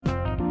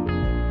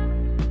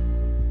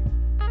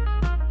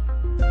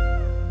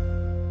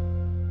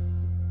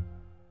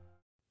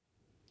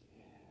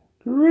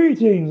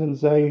Greetings and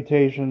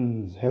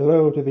salutations.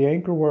 Hello to the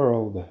anchor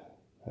world.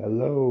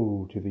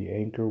 Hello to the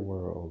anchor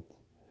world.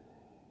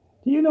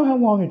 Do you know how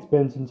long it's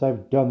been since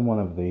I've done one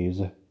of these?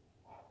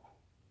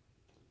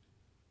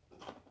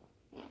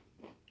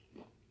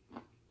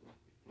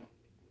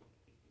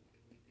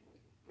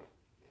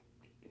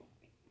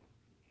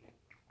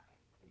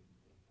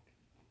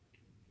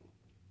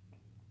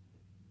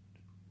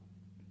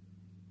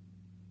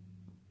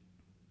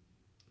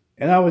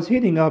 And I was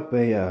heating up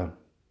a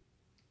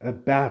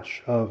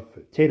batch of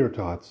tater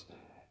tots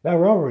that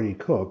were already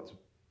cooked,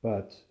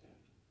 but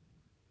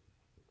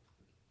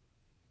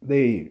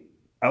I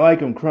like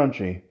them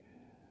crunchy.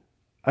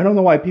 I don't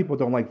know why people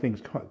don't like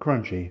things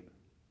crunchy.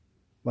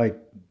 Like,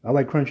 I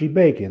like crunchy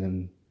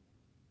bacon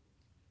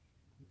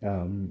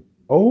and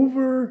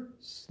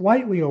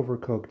slightly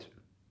overcooked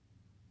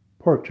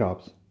pork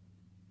chops.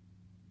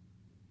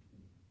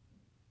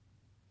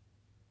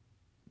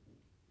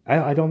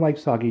 I don't like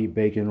soggy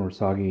bacon or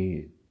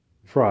soggy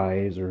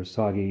fries or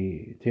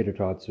soggy tater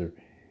tots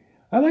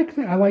I like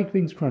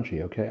things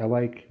crunchy. Okay, I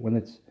like when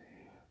it's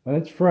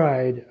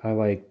fried. I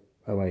like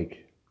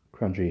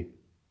crunchy,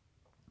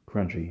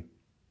 crunchy,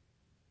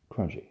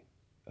 crunchy.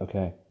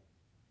 Okay.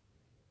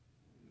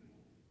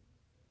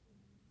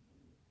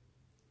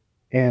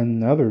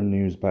 And other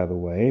news, by the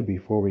way,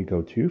 before we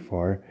go too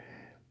far,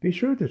 be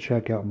sure to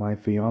check out my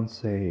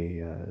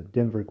fiance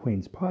Denver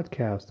Queen's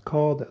podcast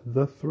called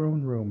The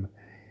Throne Room.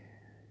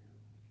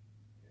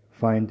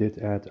 Find it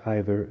at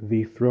either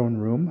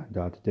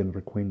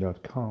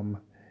thethroneroom.denverqueen.com,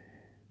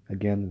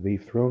 again,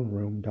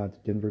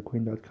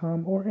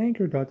 thethroneroom.denverqueen.com, or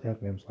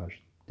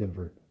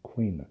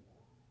anchor.fm/denverqueen.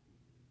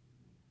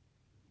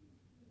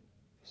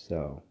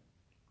 So,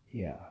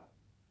 yeah.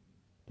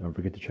 Don't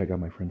forget to check out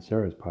my friend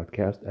Sarah's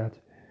podcast at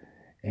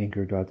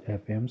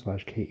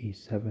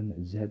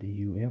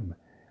anchor.fm/KE7ZUM.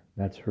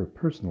 That's her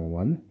personal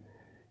one.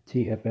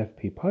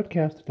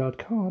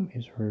 TFFPpodcast.com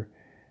is her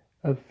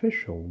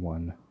official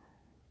one.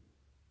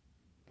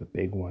 The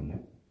big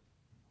one.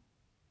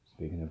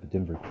 Speaking of the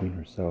Denver Queen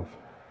herself.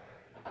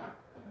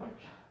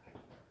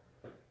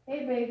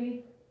 Hey,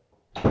 baby.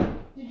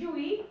 Did you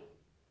eat?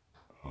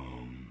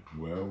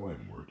 Well,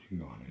 I'm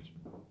working on it.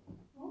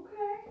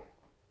 Okay.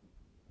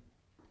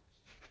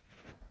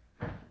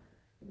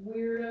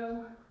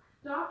 Weirdo.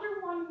 Doctor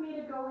wanted me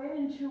to go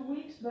in 2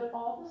 weeks, but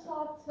all the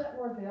slots that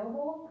were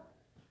available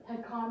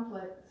had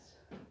conflicts.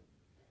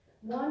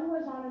 One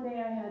was on a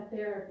day I had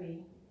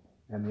therapy.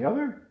 And the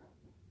other?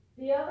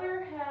 The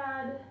other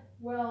had,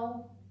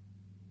 well,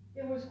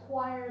 it was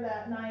choir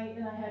that night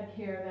and I had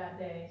care that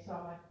day, so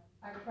I'm like,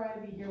 I try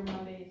to be here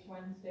Mondays,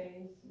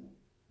 Wednesdays.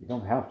 You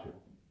don't have to,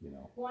 you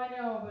know. Well, I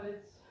know,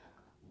 but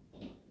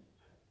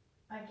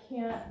I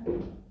can't.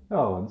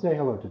 Oh, and say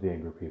hello to the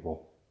anchor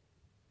people.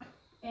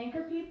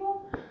 Anchor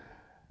people?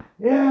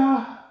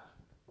 Yeah.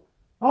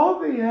 All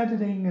the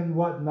editing and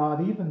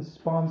whatnot, even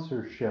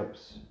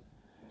sponsorships,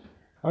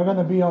 are going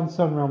to be on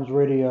Sunrealms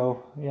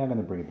Radio. Yeah, I'm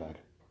going to bring it back.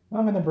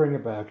 I'm going to bring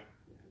it back.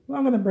 You're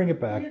going to bring it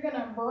back.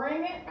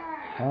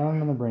 I'm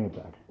going to bring it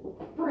back.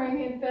 Bring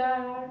it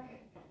back.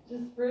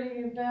 Just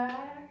bring it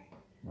back.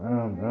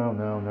 No.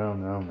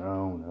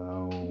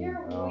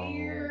 You're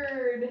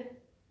weird.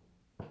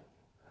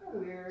 You're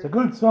weird. It's a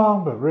good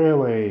song, but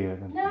really...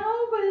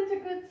 No, but it's a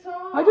good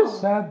song. I just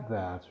said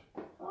that.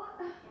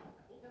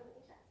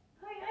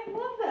 I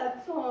love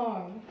that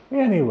song.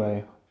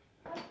 Anyway.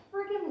 I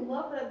freaking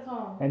love that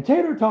song. And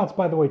tater tots,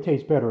 by the way,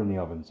 taste better in the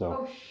oven,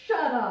 so... Oh,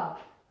 shut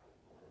up.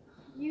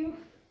 You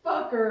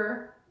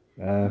fucker.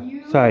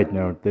 Side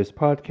note, this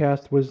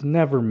podcast was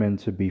never meant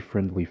to be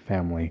friendly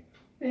family.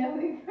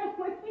 Family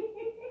friendly?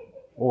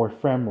 Or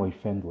family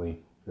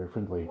friendly. They're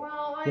friendly.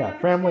 Well,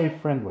 family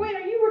friendly. Wait,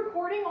 are you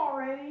recording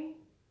already?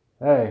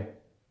 Hey,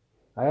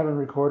 I haven't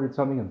recorded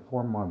something in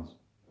 4 months.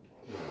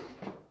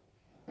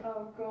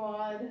 Oh,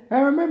 God.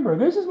 And remember,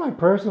 this is my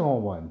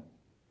personal one.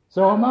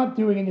 So I'm not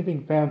doing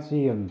anything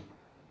fancy and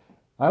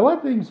I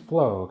let things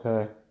flow,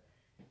 okay?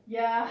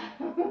 Yeah.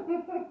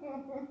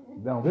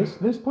 No,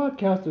 this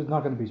podcast is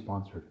not going to be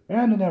sponsored.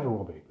 And it never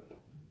will be.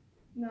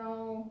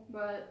 No,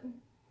 but...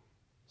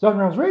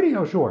 Sunrealms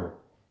Radio, sure.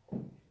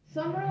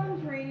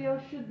 Sunrealms Radio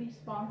should be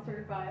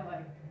sponsored by,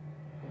 like,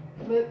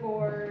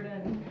 Flipboard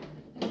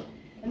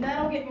and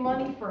that'll get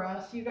money for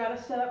us. You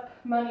gotta set up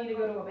money to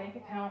go to a bank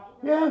account.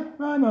 Yeah,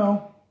 I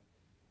know.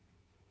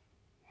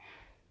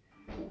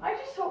 I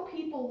just hope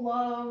people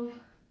love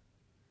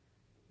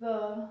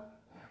the...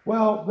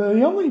 Well,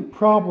 the only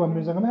problem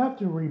is I'm going to have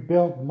to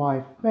rebuild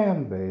my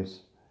fan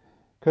base.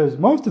 Because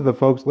most of the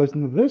folks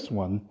listen to this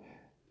one.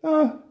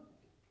 We'll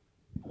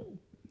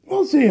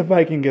see if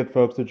I can get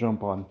folks to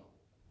jump on.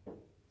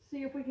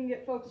 See if we can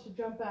get folks to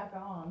jump back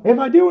on. If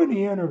I do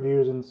any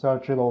interviews and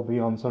such, it'll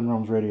be on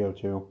Sunrealms Radio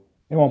too.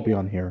 It won't be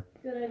on here.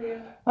 Good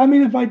idea. I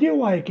mean, if I do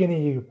like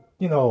any,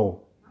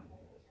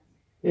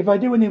 if I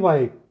do any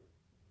like,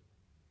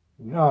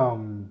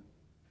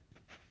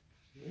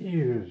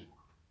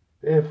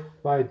 if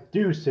I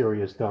do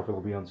serious stuff,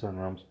 it'll be on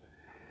Sunrealms.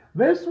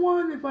 This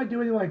one, if I do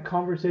any like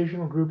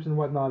conversational groups and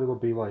whatnot, it'll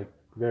be like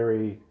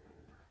very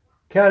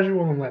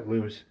casual and let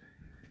loose.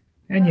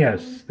 And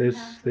yes, this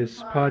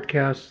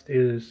podcast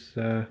is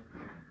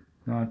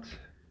not,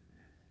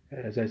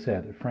 as I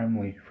said,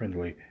 friendly. I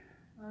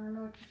don't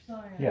know what you're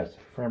saying. Yes,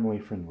 friendly.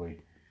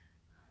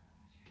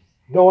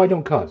 No, I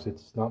don't cuss.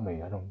 It's not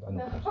me. I don't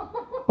cuss.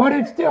 But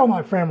it's still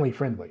not friendly.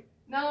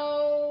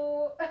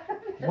 No.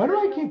 Why do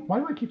I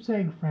keep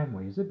saying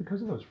friendly? Is it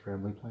because of those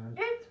friendly plans?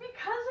 It's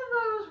because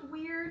of those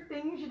weird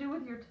things you do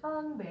with your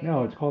tongue, babe.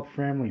 No, it's called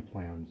family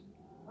plans.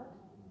 What?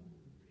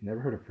 You never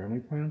heard of family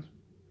plans?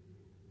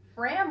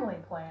 Family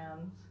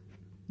plans?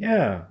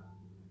 Yeah.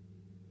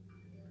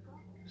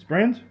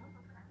 Sprint?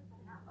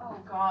 Oh,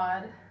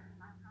 God.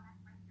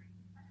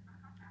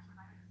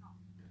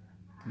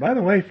 By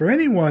the way, for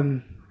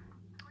anyone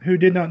who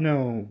did not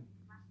know,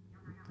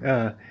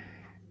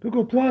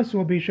 Google Plus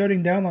will be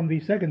shutting down on the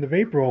 2nd of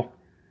April.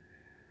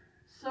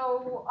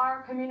 So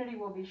our community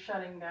will be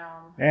shutting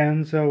down.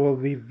 And so will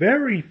the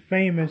very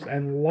famous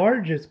and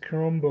largest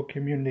Chromebook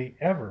community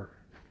ever.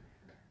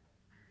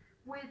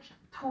 Which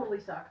totally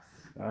sucks.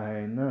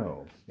 I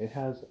know. It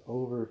has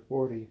over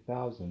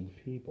 40,000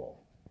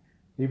 people.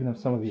 Even if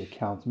some of the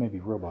accounts may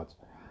be robots.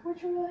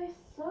 Which really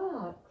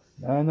sucks.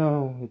 I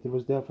know. It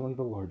was definitely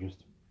the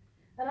largest.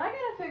 And I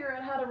gotta figure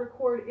out how to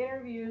record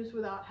interviews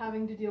without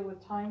having to deal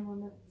with time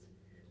limits.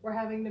 Or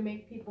having to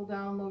make people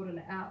download an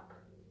app.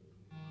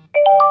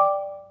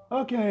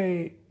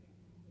 Okay.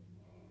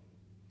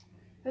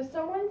 Because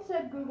someone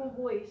said Google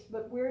Voice,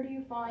 but where do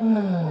you find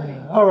the recording?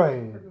 All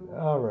right. for Google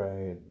All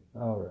Voice?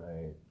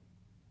 right.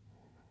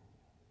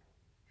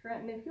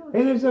 Trenton, if you'll...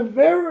 It is a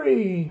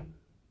very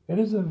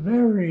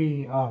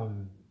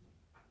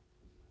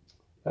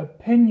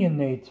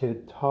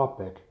opinionated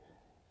topic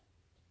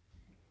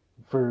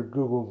for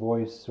Google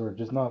Voice, or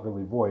just not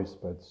really voice,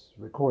 but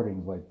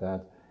recordings like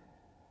that.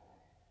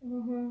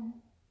 Mm-hmm.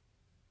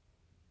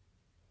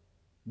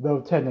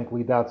 Though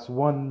technically that's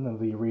one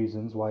of the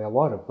reasons why a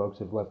lot of folks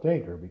have left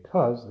Anchor,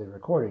 because the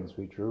recordings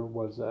feature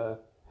was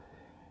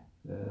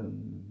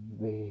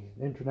the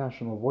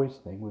international voice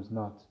thing was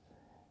not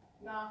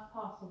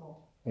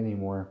possible.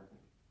 anymore.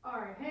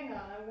 Alright, hang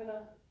on, I'm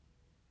gonna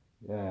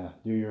Yeah,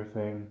 do your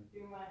thing.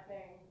 do my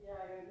thing. Yeah,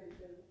 I gotta do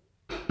this.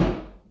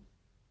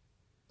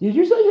 Did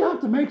you say you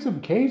have to make some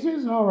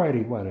cases?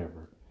 Alrighty,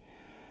 whatever.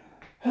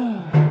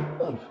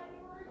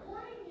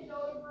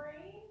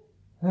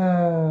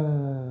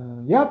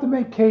 You have to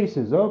make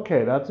cases.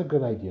 Okay, that's a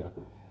good idea.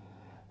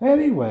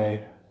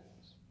 Anyway,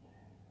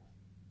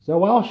 so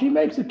while she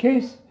makes a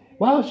case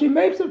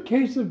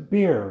of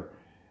beer,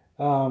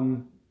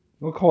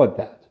 we'll call it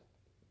that.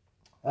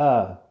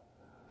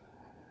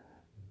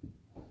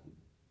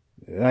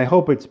 I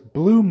hope it's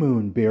Blue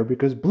Moon beer,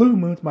 because Blue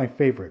Moon's my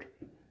favorite.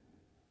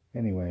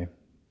 Anyway,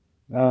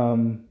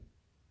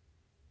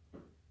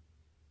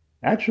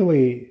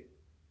 actually,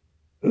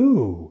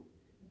 ooh,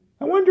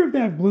 I wonder if they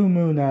have Blue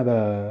Moon at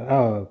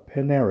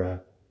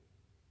Panera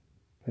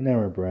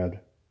Bread.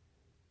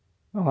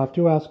 I'll have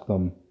to ask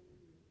them.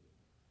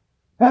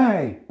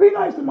 Hey, be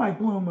nice to my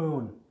Blue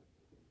Moon.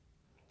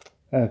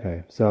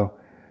 Okay, so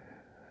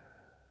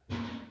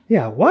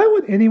yeah, why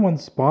would anyone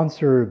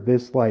sponsor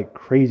this like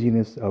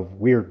craziness of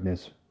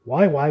weirdness?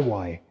 Why? Why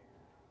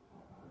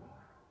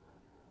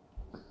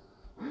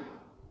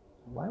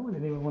would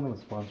anyone want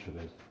to sponsor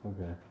this?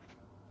 Okay.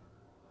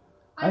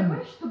 I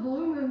wish the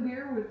Blue Moon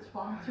Beer would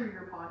sponsor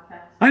your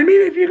podcast. I mean,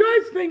 if you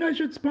guys think I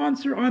should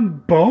sponsor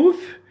on both,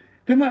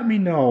 then let me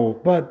know.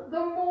 But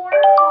the more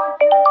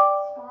podcast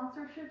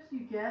sponsorships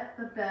you get,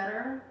 the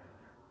better.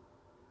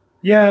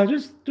 Yeah,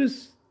 just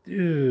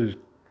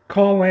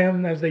call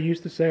in, as they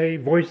used to say,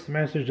 voice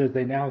message, as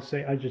they now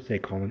say. I just say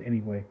call in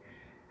anyway.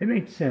 It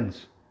made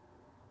sense.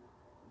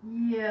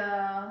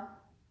 Yeah.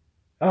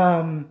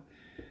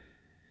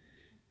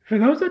 For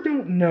those that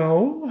don't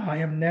know, I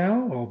am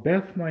now, well,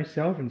 Beth,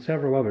 myself, and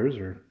several others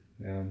are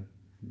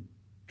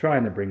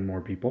trying to bring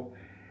more people.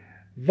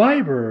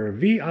 Viber,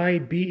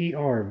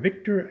 Viber,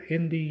 Victor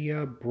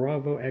India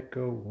Bravo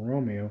Echo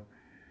Romeo,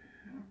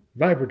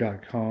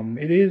 Viber.com.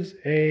 It is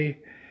a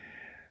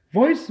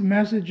voice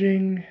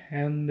messaging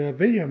and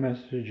video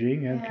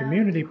messaging and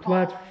community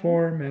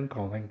platform and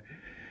calling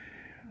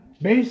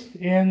based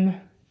in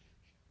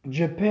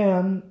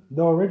Japan,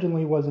 though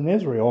originally was in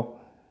Israel.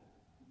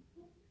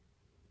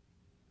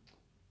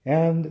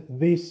 And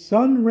the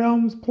Sun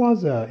Realms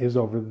Plaza is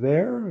over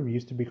there. It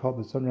used to be called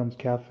the Sun Realms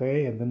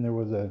Cafe, and then there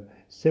was a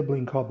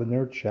sibling called the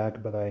Nerd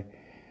Shack, but I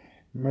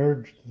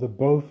merged the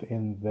both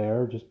in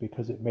there just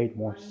because it made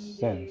more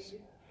sense.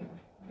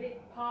 Big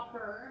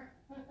popper.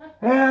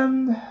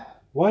 And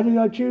why did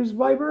I choose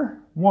Viber?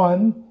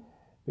 One,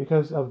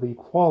 because of the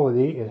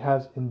quality. It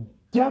has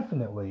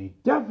definitely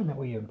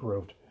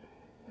improved.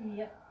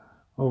 Yep.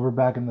 Over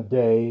back in the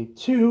day.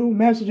 Two,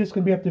 messages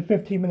can be up to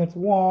 15 minutes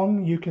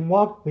long. You can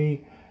lock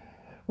the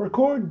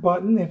record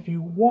button if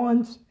you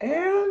want,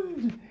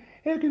 and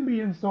it can be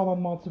installed on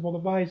multiple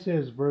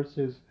devices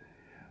versus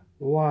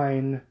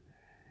Line.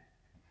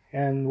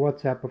 And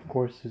WhatsApp, of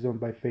course, is owned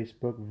by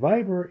Facebook.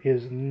 Viber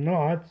is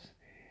not.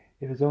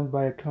 It is owned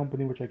by a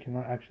company which I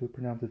cannot actually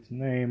pronounce its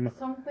name.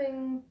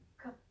 Something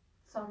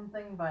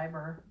something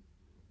Viber.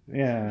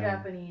 Yeah. It's a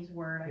Japanese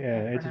word. I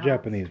Yeah, can't it's a pronounce.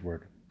 Japanese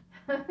word.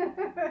 I can't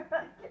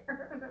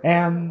remember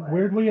And what it was.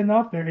 weirdly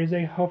enough, there is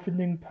a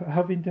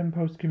Huffington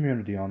Post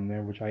community on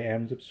there, which I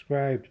am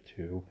subscribed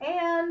to.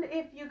 And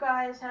if you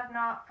guys have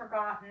not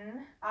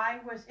forgotten, I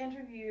was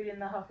interviewed in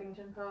the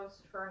Huffington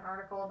Post for an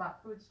article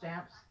about food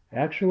stamps.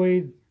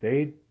 Actually,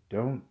 they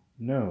don't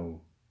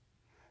know.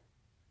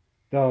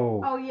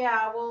 Though. Oh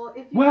yeah, well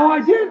if you Well,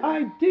 guys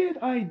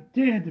I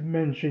did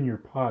mention your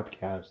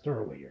podcast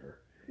earlier.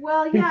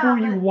 Well, yeah, Before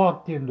you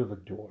walked into the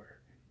door.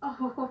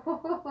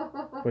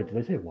 Oh. Wait, did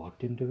I say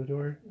walked into the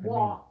door?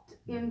 Walked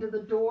into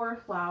the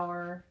door,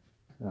 Flower.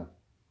 Oh,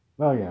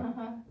 yeah.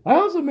 I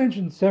also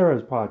mentioned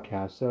Sarah's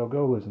podcast, so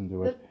go listen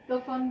to it.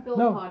 The Fun Filled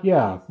No, podcast.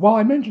 yeah. Well,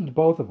 I mentioned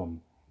both of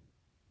them.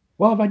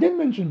 Well, if I didn't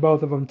mention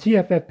both of them,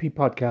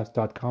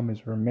 tffppodcast.com is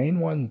her main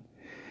one.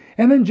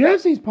 And then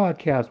Jesse's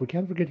podcast, we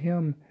can't forget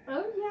him.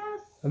 Oh,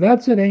 yes.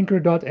 That's at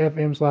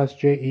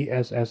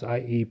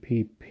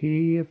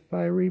anchor.fm/JESSIEPP, if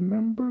I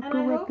remember And I hope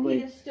correctly.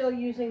 he is still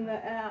using the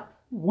app.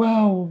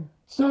 Well,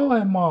 so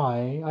am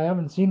I. I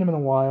haven't seen him in a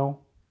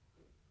while.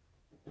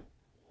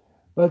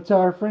 But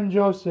our friend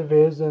Joseph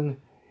is, and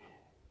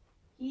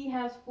He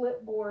has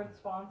Flipboard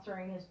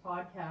sponsoring his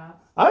podcast.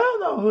 I don't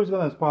know who's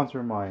going to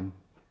sponsor mine.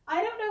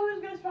 I don't know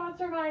who's going to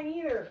sponsor mine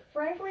either.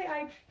 Frankly,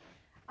 I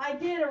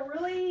did a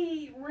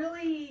really,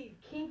 really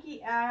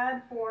kinky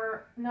ad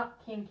for...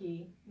 Not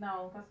kinky.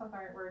 No, that's not the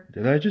right word.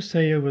 Did I just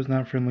say it was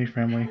not friendly?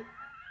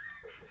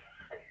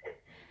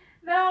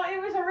 No,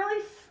 it was a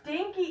really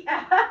stinky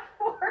ad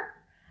for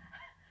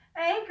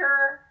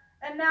Anchor,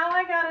 and now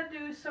I gotta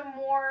do some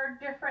more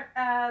different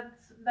ads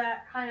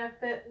that kind of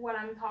fit what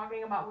I'm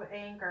talking about with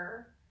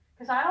Anchor.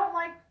 Because I don't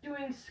like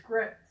doing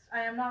scripts.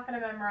 I am not gonna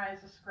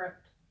memorize a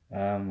script.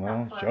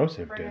 Well,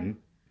 Joseph didn't.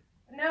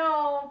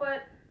 No,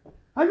 but...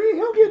 I mean,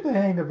 he'll get the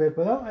hang of it,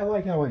 but I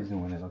like how he's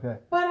doing it, okay?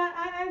 But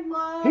I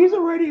love... He's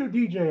a radio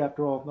DJ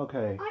after all,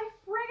 okay? I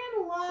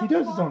friggin' love He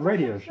does his own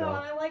radio sponsorship, show.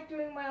 And I like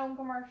doing my own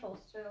commercials,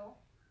 too.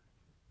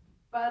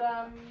 But,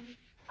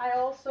 I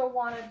also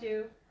want to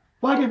do...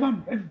 Like if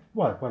I'm...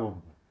 What?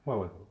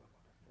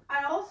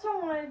 I also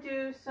want to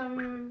do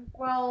some,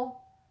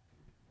 well,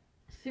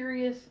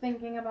 serious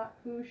thinking about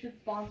who should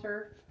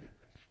sponsor.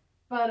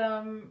 But,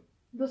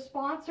 the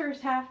sponsors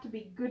have to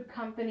be good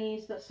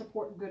companies that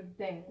support good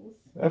things.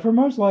 For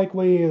most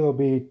likely, it'll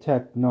be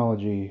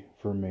technology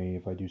for me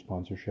if I do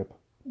sponsorship.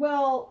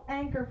 Well,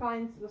 Anchor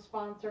finds the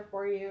sponsor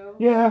for you.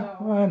 Yeah,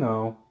 so. I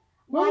know.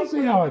 We'll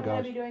see how it I'm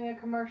going goes. to be doing a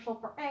commercial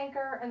for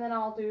Anchor, and then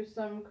I'll do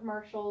some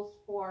commercials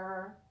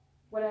for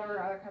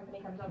whatever other company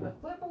comes up with.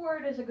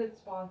 Flipboard is a good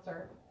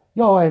sponsor.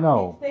 Yo, I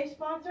know. They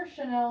sponsor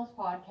Chanel's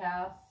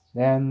podcast.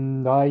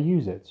 And I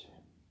use it.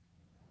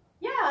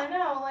 Yeah, I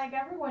know. Like,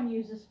 everyone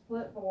uses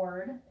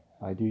Flipboard.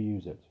 I do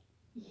use it.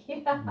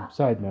 Yeah.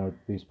 Side note,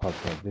 this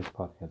podcast is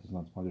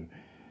not sponsored.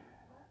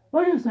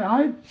 Like I said,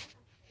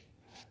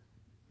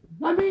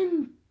 I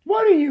mean,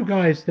 what do you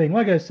guys think?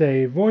 Like I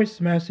say,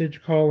 voice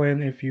message, call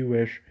in if you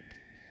wish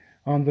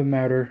on the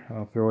matter.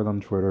 I'll throw it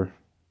on Twitter.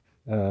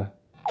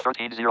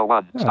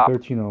 1301. Stop.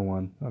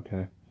 1301.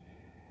 Okay.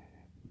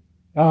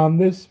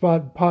 This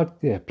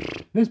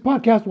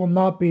podcast will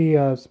not be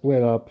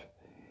split up.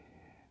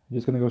 I'm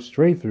just gonna go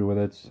straight through with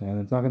it, and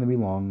it's not gonna be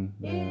long.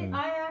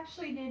 I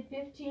actually did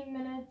 15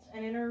 minutes,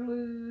 an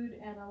interlude,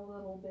 and a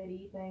little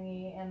bitty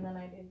thingy, and then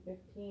I did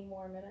 15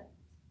 more minutes.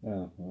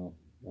 Oh well.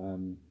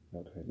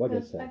 Okay. Like I I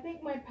said.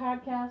 think my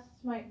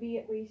podcasts might be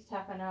at least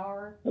half an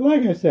hour.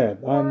 Like I said.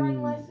 Or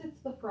unless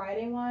it's the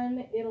Friday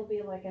one, it'll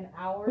be like an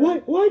hour.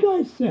 Like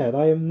I said,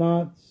 I am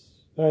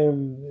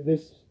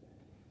this.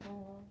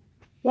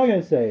 Like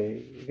I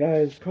say,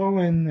 guys, call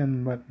in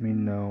and let me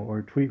know,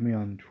 or tweet me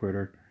on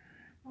Twitter.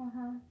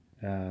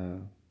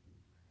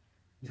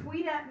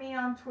 Tweet at me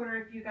on Twitter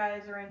if you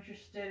guys are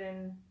interested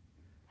in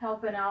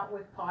helping out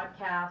with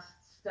podcast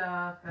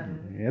stuff.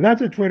 And Yeah,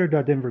 that's at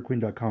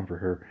twitter.denverqueen.com for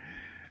her.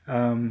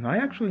 I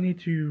actually need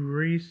to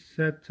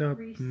reset my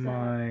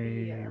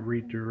the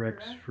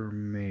redirects for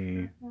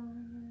me.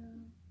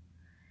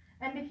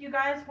 And if you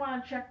guys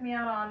want to check me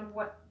out on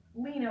what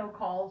Lino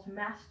calls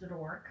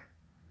Mastodork,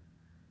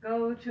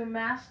 go to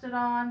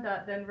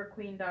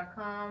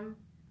mastodon.denverqueen.com.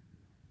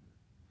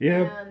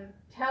 Yeah. And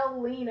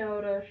tell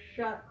Lino to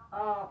shut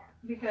up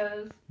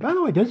because. By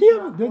the way, does he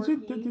have a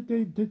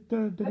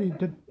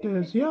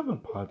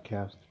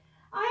podcast?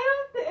 I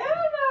don't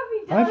know if he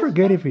does. I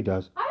forget if he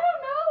does. I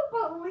don't know,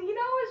 but Lino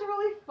is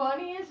really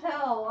funny as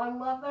hell. I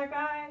love that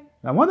guy.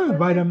 I want to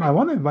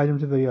invite him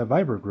to the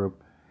Viber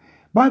group.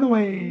 By the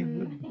way,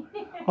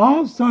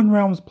 all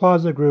Sunrealms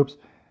Plaza groups.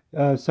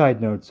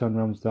 Side note: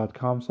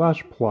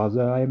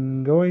 sunrealms.com/plaza.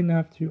 I'm going to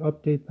have to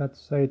update that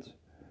site.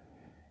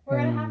 We're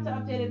going to have to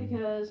update it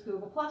because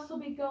Google Plus will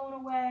be going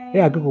away.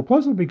 Yeah, Google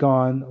Plus will be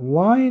gone.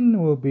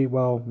 Line will be,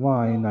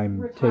 Line I'm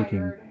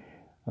retired.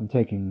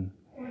 taking.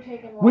 We're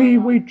taking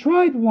We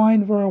tried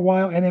Line for a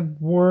while and it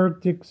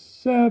worked,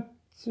 except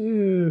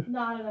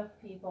not enough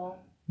people.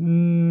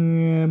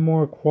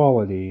 More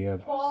quality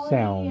of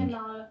sound. And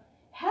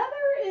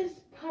Heather is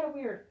kind of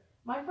weird.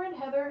 My friend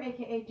Heather,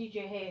 aka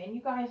DJ Hay, and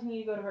you guys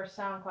need to go to her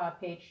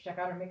SoundCloud page to check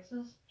out her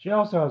mixes. She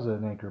also has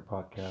an Anchor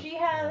podcast. She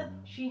had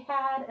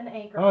an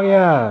Anchor. Oh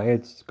yeah,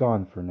 it's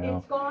gone for now.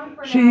 It's gone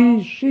for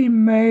now. She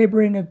may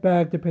bring it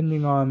back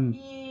depending on.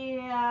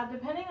 Yeah,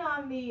 depending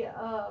on the.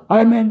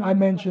 I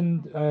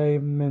mentioned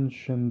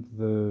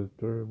the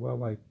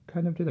well, I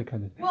kind of did.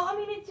 Well, I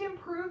mean, it's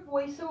improved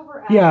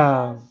voiceover access.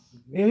 Yeah,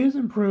 it is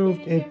improved.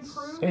 It is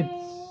improving.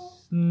 It's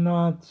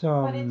not.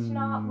 But it's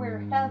not where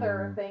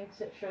Heather thinks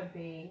it should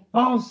be.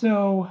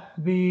 Also,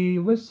 the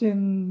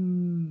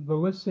listen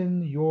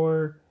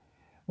your,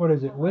 what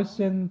is it?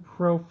 Listen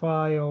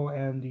profile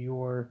and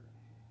your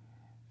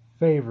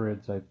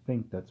favorites. I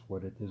think that's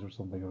what it is, or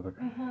something other.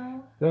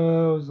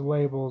 Those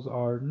labels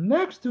are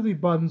next to the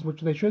buttons, which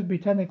they should be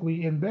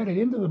technically embedded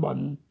into the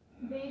button.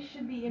 They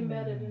should be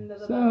embedded into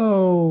the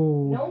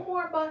button. No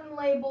more button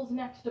labels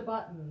next to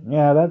buttons.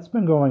 Yeah, that's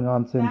been going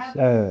on since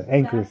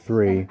Anchor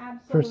 3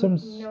 for some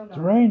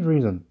strange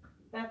reason.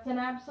 That's an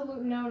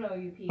absolute no-no,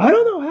 you people. I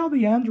don't know how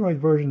the Android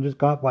version just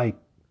got like.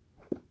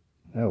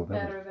 Oh,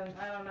 better than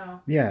I don't know.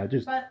 Yeah,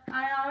 just. But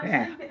I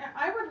honestly,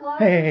 I would love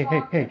to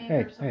talk to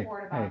Anchor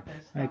support about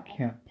this. I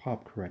can't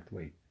pop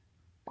correctly.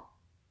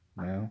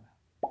 No.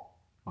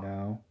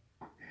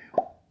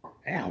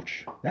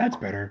 Ouch! That's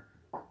better.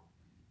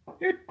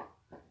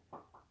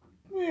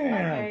 Yeah.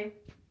 Okay.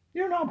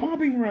 You're not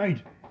popping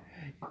right.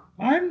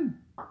 I'm.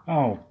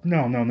 Oh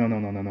no.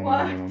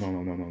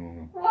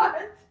 What?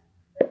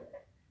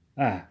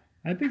 Ah,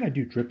 I think I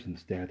do drips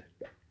instead.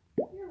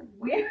 You're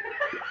weird.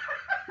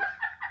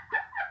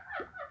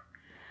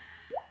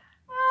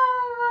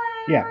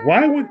 Oh my. Yeah.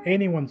 Why would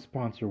anyone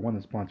want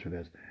to sponsor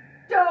this?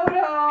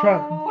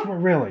 Dodo.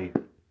 Really?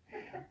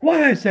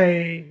 What I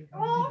say?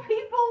 Well,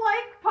 people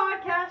like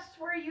podcasts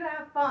where you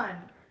have fun.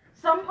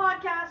 Some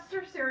podcasts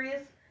are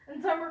serious and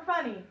some are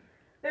funny.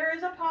 There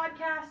is a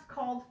podcast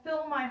called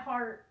Fill My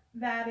Heart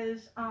that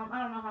is, I don't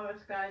know how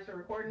much guys are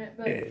recording it,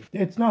 but...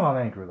 It's not on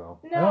Anchor, though.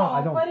 No,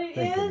 I don't but it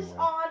is anyway.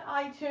 on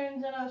iTunes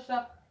and other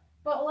stuff.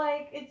 But,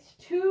 like, it's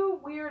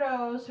two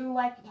weirdos who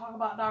like to talk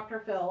about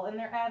Dr. Phil, and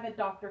they're avid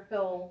Dr.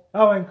 Phil.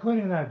 Oh,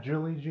 including that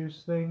Julie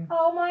Juice thing?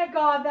 Oh my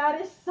god, that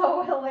is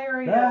so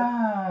hilarious.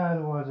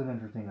 That was an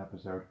interesting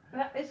episode.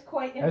 That is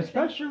quite interesting.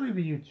 Especially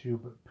the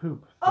YouTube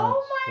poop. Oh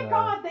my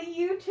god, the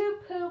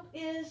YouTube poop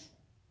is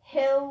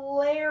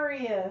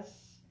hilarious.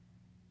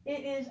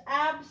 It is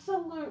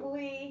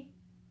absolutely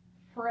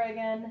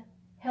friggin'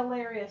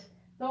 hilarious.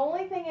 The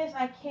only thing is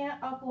I can't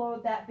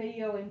upload that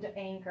video into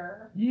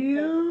Anchor.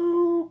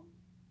 You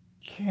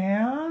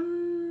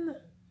can,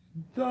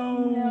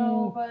 though.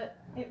 No, but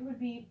it would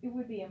be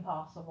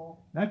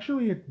impossible.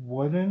 Actually, it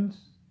wouldn't,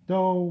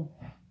 though.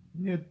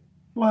 It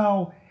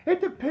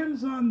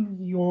depends on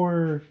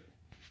your.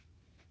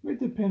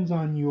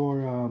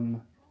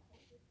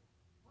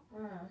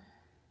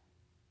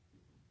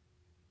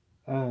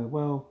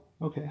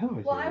 Okay, how do I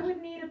say Well, I this? would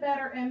need a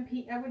better I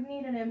would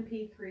need an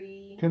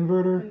MP3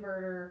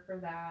 converter for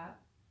that.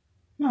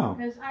 No.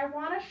 Because I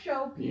want to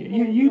show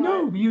people. You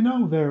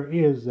know there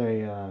is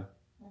a.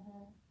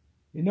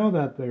 You know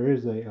that there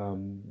is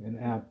an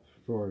app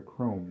for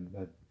Chrome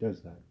that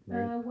does that,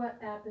 right? What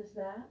app is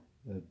that?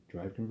 The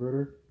drive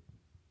converter.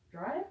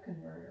 Drive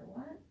converter.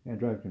 What? Yeah,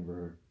 drive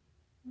converter.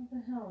 What the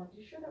hell? Are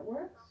you sure that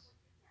works?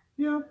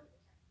 Yeah.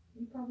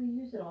 You probably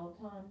use it all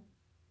the time.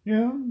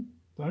 Yeah,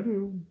 I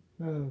do.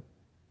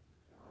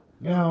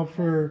 Now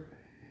for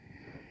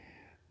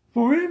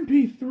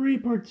MP3,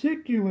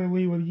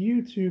 particularly with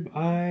YouTube,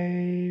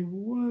 I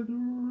would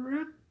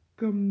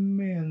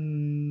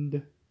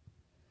recommend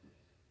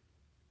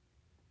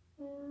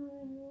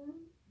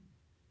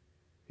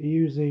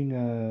using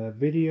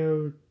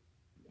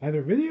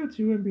either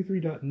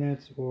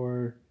video2mp3.net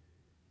or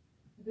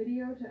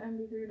Video to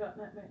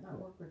mp3.net might not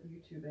work with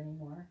YouTube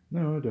anymore.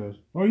 no, it does.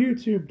 Or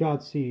YouTube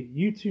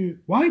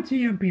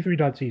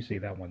ytmp3.cc,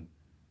 that one.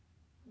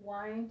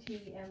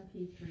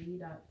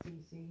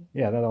 ytmp3.cc.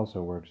 Yeah, that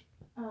also works.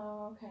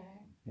 Oh, okay.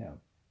 Yeah.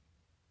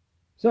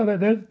 So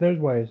there's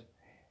ways.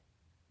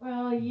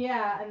 Well,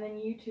 yeah, and then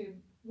YouTube.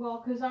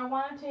 Well, because I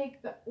want to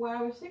take what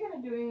I was thinking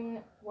of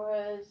doing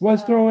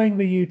was throwing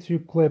the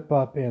YouTube clip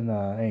up in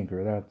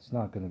Anchor. That's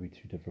not going to be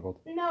too difficult.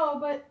 No,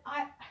 but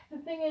the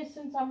thing is,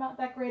 since I'm not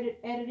that great at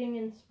editing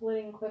and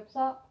splitting clips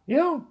up.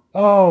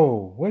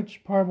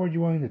 Which part were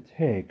you wanting to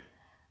take?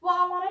 Well,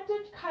 I wanted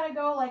to kind of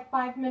go like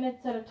 5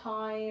 minutes at a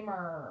time,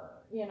 or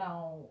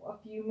a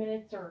few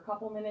minutes or a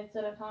couple minutes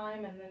at a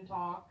time, and then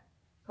talk.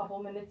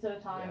 Couple minutes at a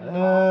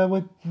time.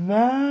 With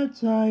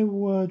that, I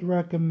would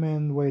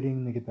recommend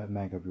waiting to get that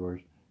Mac of yours.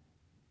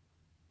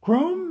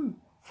 Chrome,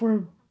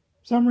 for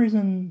some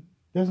reason,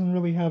 doesn't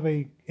really have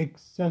a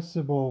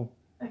accessible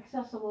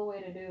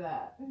way to do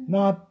that.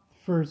 Not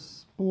for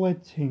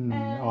splitting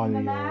and audio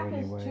the Mac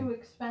anyway. is too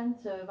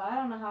expensive. I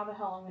don't know how the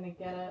hell I'm going to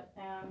get it.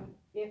 And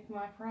if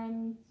my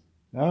friends...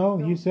 Oh,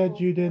 you said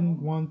you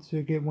didn't want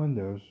to get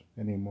Windows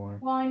anymore.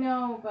 Well, I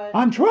know, but...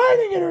 I'm trying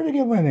to get her to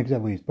get Linux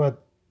at least,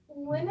 but...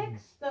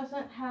 Linux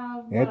doesn't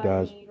have what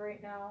I need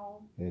right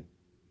now. It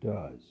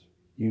does.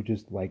 You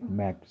just like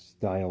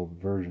Mac-style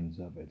versions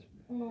of it.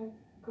 Oh,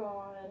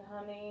 God,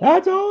 honey.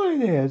 That's all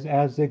it is,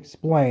 as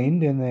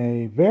explained in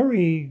a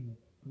very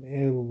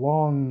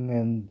long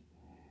and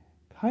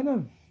kind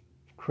of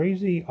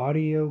crazy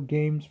audio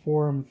games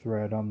forum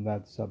thread on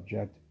that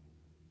subject.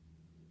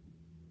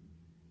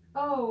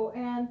 Oh,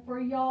 and for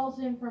y'all's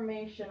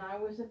information, I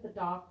was at the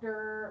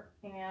doctor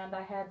and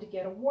I had to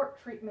get a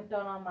wart treatment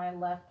done on my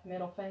left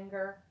middle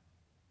finger.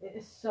 It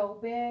is so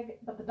big,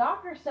 but the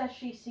doctor says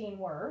she's seen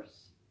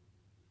worse.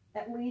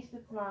 At least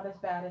it's not as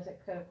bad as it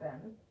could have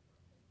been.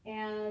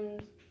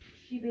 And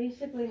she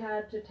basically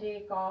had to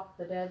take off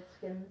the dead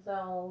skin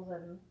cells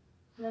and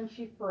then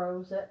she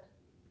froze it.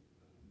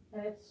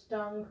 And it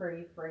stung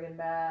pretty friggin'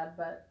 bad,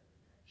 but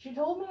she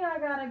told me I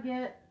gotta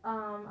get,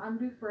 I'm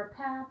due for a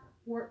PAP,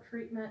 wart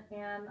treatment,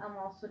 and I'm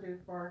also due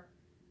for,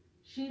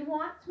 she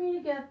wants me to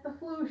get the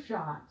flu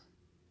shot.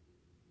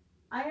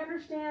 I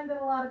understand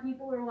that a lot of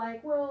people are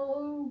like,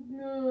 well,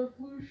 no,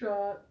 flu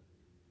shot,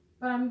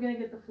 but I'm gonna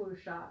get the flu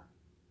shot.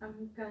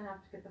 I'm gonna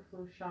have to get the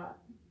flu shot.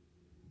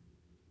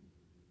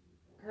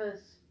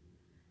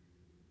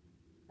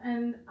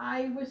 And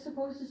I was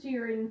supposed to see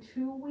her in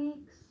 2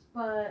 weeks,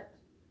 but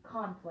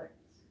conflicts,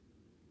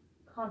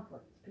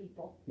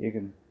 people. You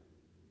can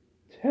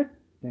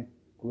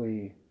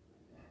technically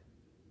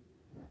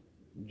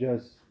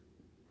just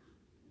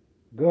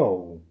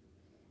go.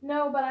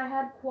 No, but I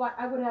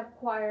would have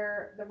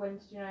choir the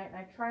Wednesday night, and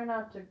I try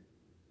not to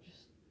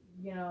just,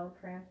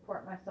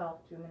 transport myself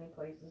too many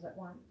places at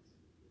once.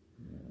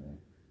 Yeah.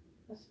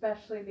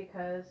 Especially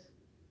because,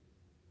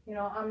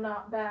 I'm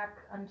not back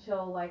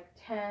until like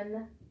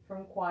 10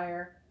 from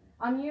choir.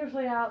 I'm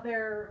usually out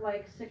there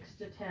like 6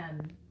 to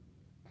 10.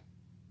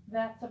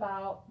 That's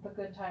about the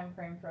good time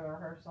frame for the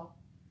rehearsal.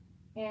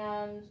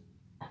 And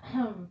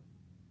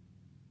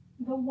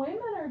the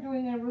women are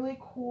doing a really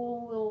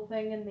cool little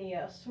thing in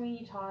the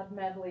Sweeney Todd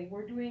medley.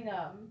 We're doing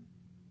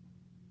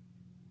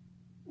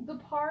the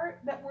part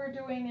that we're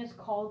doing is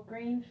called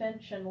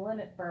Greenfinch and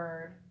Linnet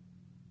Bird.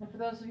 And for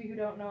those of you who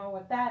don't know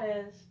what that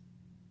is,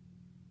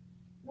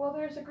 well,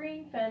 there's a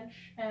greenfinch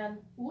and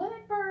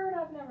linnet bird.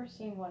 I've never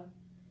seen one,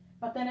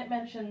 but then it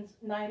mentions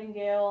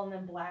nightingale and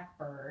then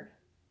blackbird.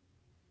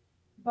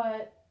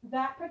 But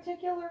that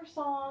particular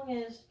song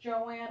is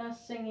Joanna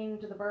singing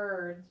to the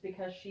birds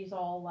because she's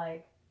all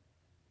like,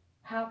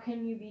 how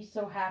can you be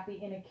so happy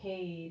in a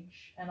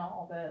cage and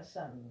all this,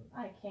 and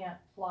I can't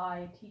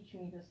fly, teach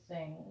me to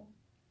sing.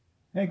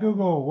 Hey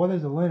Google, what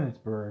is a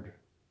linnet bird?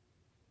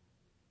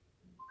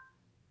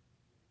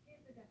 Here's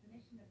the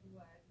definition of the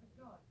word of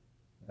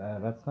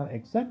God. That's not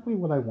exactly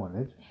what I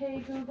wanted. Hey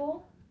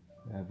Google.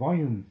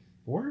 Volume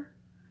 4?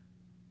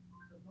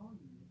 The volume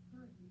is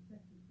currently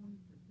set to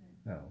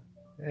 20%.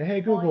 No.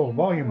 Hey Google,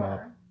 volume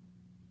 4.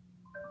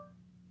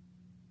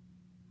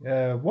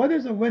 up. What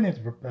is a linnet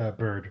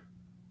bird?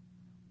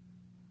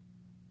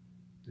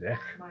 Ugh.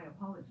 My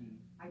apologies,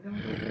 I don't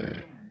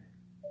understand.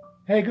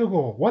 Hey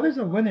Google, what is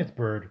a linnet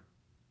bird?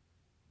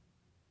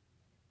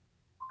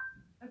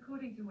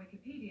 According to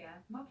Wikipedia,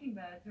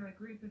 mockingbirds are a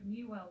group of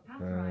New World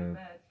passerine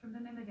birds from the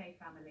Mimidae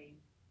family.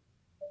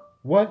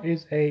 What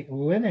is a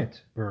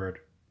linnet bird?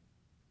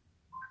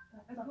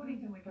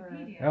 According to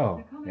Wikipedia, Oh,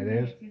 the common it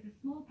is? linnet is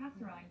a small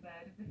passerine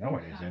bird of the No,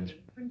 finch it family,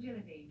 isn't.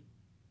 Fringillidae.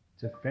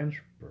 It's a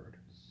finch bird.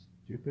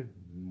 Stupid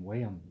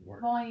way on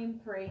work. Volume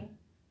 3.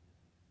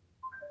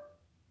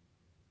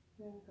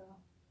 There you go.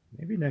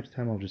 Maybe next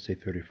time I'll just say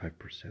 35%.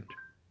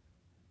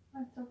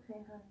 That's okay,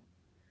 honey.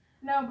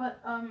 No,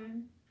 but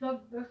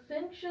the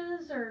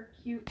finches are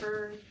cute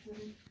birds,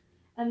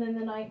 and then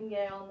the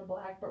nightingale and the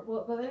blackbird.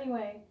 Well, but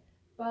anyway,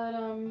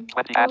 20 those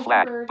ad are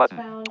flag birds button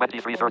found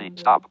 2330 in-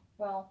 stop.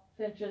 Well,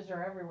 finches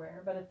are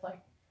everywhere, but it's like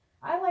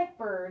I like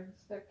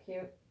birds; they're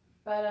cute.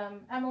 But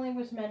Emily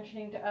was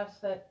mentioning to us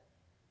that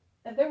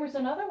there was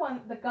another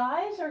one. The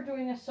guys are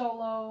doing a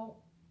solo,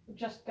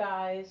 just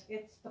guys.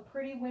 It's the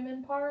pretty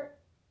women part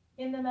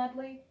in the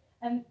medley,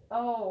 and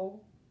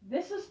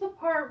this is the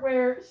part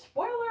where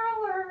spoiler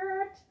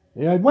alert.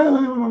 Yeah,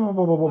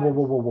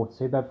 whoa.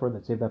 Save that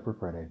for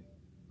Friday.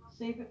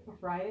 Save it for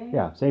Friday?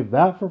 Yeah, save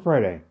that for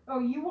Friday. Oh,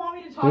 you want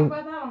me to talk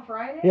about that on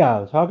Friday?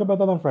 Yeah, talk about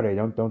that on Friday.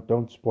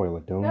 Don't spoil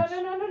it. Don't. No.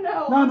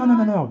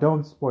 No.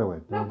 Don't spoil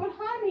it. No, Don't, but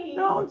honey.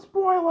 don't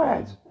spoil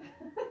it.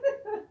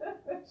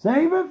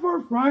 Save it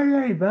for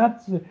Friday.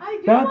 That's I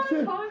do that's want to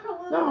it. talk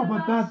a little No, bit but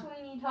about that-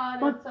 Sweeney Todd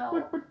But itself.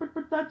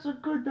 that's a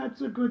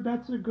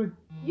good.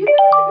 You think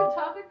it's a good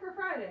topic for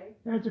Friday?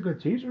 That's a good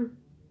teaser.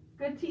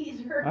 Good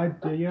teaser.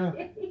 Yeah.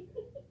 Okay.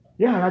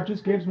 Yeah, that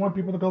just gives more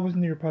people to go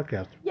listen to your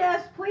podcast.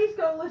 Yes, please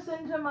go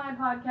listen to my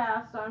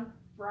podcast on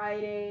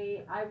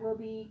Friday. I will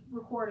be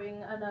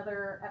recording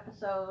another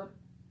episode.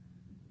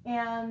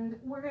 And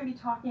we're going to be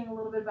talking a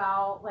little bit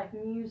about like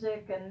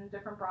music and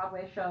different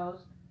Broadway shows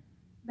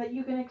that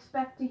you can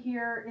expect to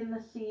hear in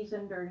the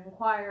season during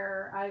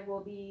choir. I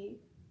will be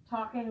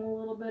talking a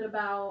little bit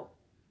about,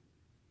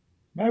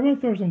 I will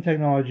throw some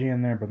technology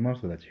in there, but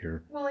most of that's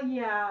here. well,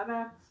 yeah,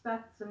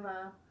 that's in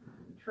the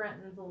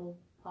Trenton's little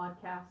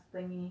podcast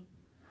thingy.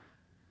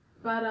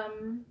 But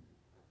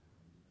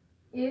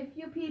if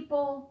you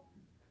people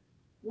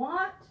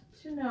want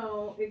to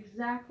know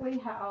exactly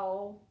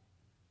how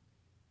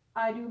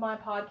I do my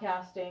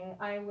podcasting,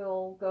 I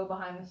will go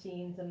behind the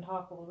scenes and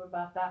talk a little bit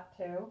about that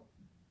too.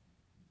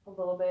 A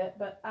little bit.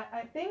 But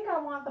I think I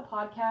want the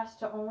podcast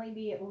to only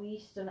be at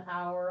least an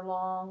hour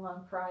long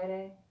on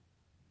Friday.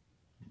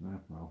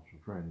 Well, she'll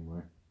try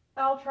anyway.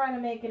 I'll try to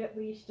make it at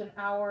least an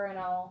hour, and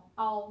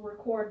I'll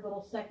record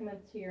little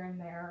segments here and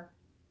there.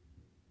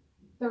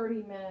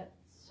 30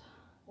 minutes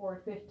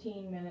or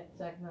 15-minute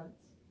segments.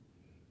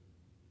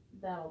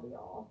 That'll be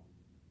all.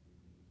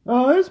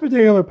 This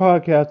particular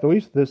podcast, at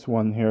least this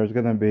one here, is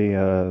going to be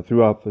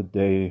throughout the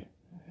day,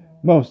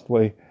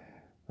 mostly.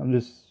 I'm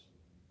just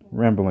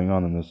rambling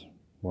on in this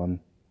one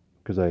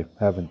because I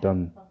haven't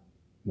done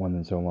one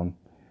in so long.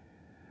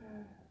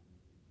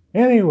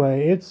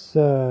 Anyway, it's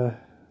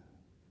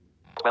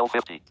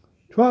 12:50.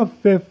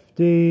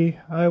 12:50.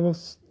 I will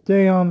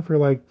stay on for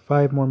like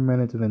 5 more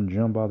minutes and then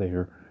jump out of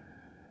here.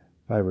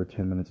 5 or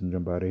 10 minutes and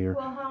jump out of here.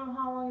 Well, how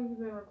long have you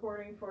been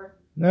recording for?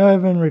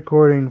 I've been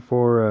recording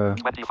for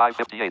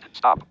 25:58.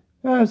 Stop.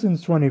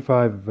 since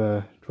 25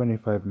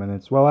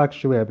 minutes. Well,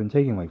 actually, I've been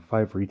taking like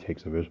 5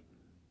 retakes of it.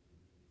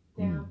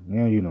 Damn.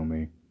 Yeah, you know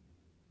me.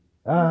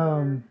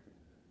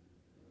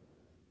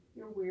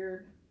 You're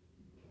weird.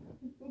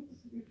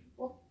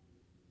 Oh,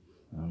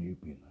 you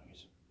be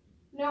nice.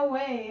 No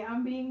way,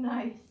 I'm being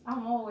nice.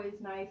 I'm always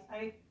nice.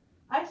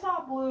 I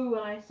saw Blue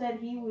and I said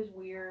he was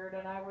weird,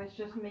 and I was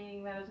just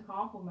meaning that as a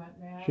compliment,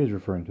 man. She's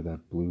referring to that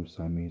blue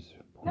Siamese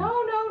point.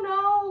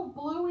 No,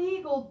 Blue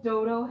Eagle,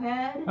 dodo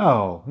head.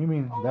 Oh, you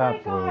mean Oh that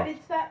my God,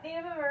 it's that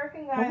Native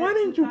American guy. Well, why that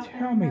didn't sits you out there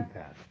tell in me the-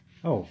 that?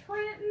 Oh,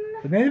 Trenton.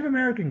 the Native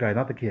American guy,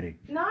 not the kitty.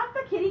 Not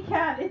the kitty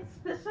cat. It's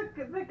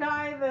the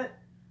guy that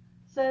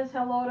says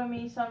hello to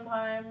me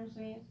sometimes.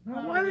 And he's Well,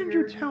 kinda why didn't you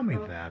weird tell and me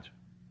stuff. that?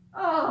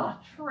 Oh,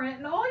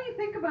 Trenton, all you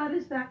think about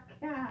is that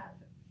cat.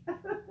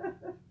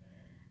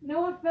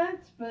 No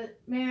offense, but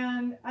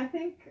man, I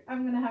think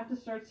I'm gonna have to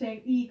start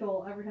saying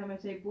eagle every time I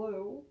say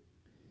blue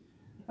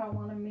if I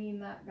want to mean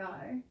that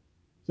guy.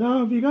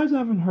 So, if you guys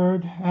haven't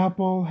heard,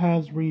 Apple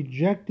has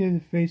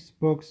rejected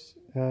Facebook's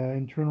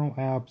internal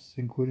apps,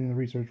 including the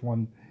research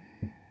one.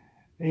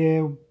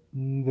 The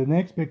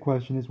next big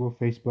question is, will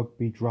Facebook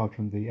be dropped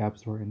from the App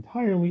Store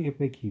entirely if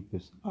they keep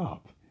this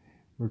up?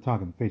 We're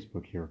talking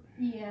Facebook here.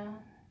 Yeah.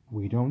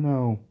 We don't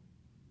know.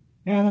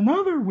 And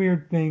another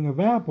weird thing of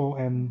Apple,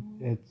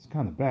 and it's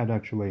kind of bad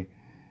actually,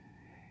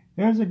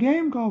 there's a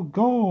game called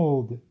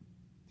Gold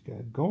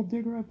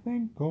Digger, I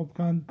think? Gold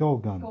Gun?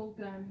 Gold gun.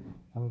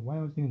 Why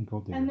was I thinking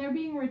Gold Digger? And they're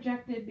being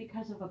rejected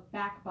because of a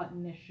back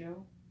button issue.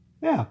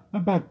 Yeah, a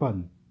back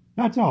button.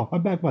 That's all, a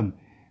back button.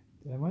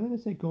 Why did I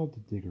say Gold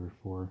Digger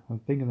for? I'm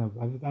thinking of...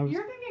 I was...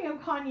 You're thinking of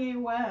Kanye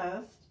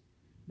West.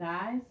 Nah,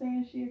 I ain't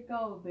saying she a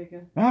gold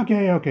digger.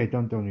 Okay,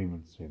 don't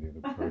even say the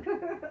other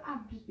part.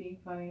 I'm just being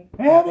funny.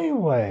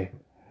 Anyway,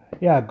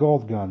 yeah,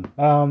 Gold Gun.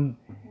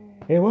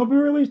 It will be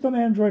released on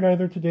Android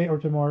either today or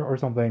tomorrow or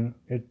something.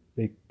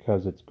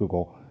 Because it's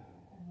Google.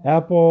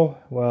 Apple,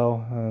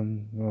 well,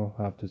 we'll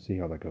have to see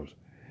how that goes.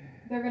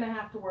 They're gonna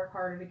have to work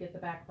harder to get the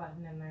back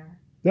button in there.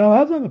 No,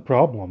 that's not the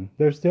problem.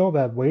 There's still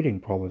that waiting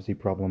policy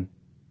problem.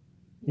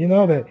 You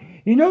know that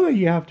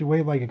you have to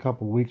wait like a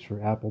couple weeks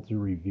for Apple to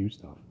review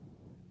stuff.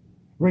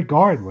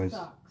 Regardless.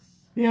 Sucks.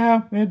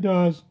 Yeah, it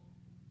does.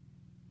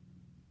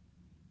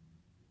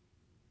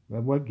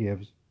 But what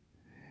gives?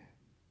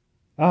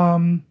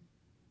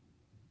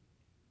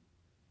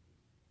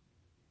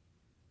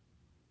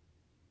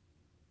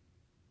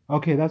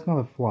 Okay, that's not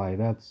a fly.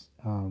 That's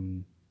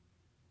the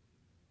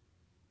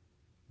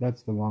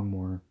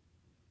lawnmower.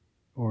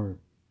 Or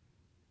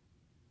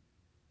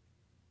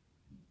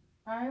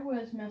I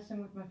was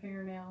messing with my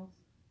fingernails.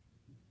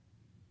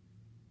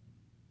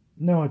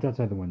 no, it's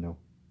outside the window.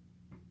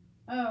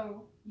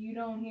 Oh, you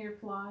don't hear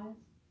flies?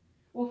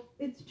 Well,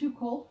 it's too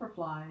cold for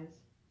flies.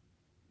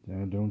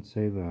 Don't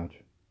say that.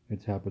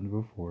 It's happened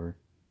before.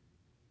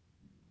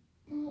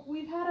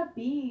 We've had a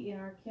bee in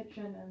our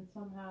kitchen and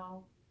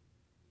somehow...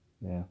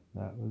 Yeah,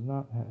 that was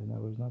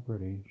not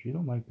pretty. She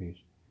don't like bees.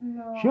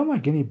 No, She don't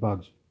like guinea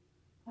bugs.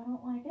 I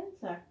don't like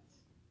insects.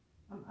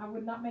 I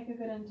would not make a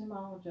good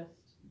entomologist.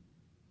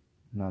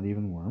 Not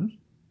even worms.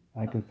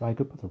 I could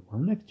put a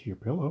worm next to your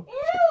pillow.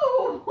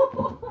 Ew!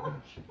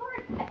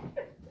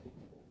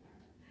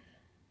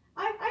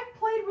 I've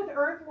played with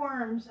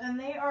earthworms and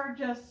they are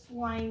just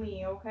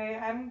slimy, okay?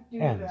 I don't do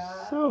And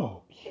that.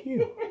 so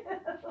cute.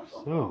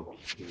 So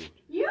cute.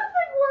 You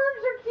think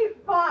worms are cute?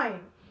 Fine.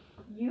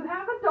 You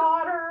have a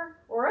daughter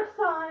or a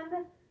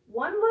son,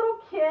 one little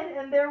kid,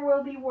 and there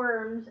will be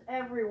worms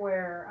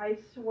everywhere. I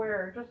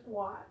swear. Just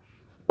watch.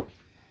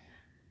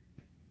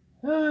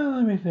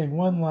 Let me think.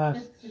 One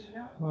last Just do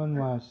not-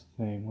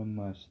 thing.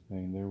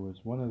 There was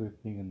one other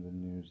thing in the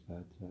news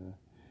that.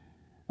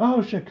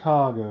 Oh,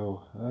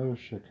 Chicago. Oh,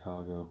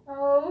 Chicago.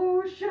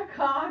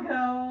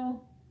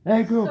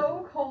 Hey Google.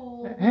 So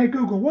cold. Hey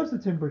Google. What's the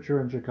temperature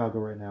in Chicago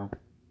right now?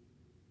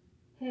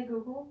 Hey,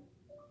 Google.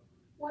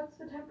 What's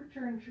the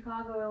temperature in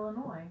Chicago,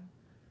 Illinois?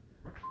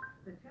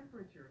 The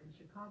temperature in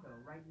Chicago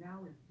right now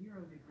is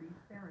 0 degrees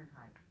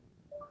Fahrenheit.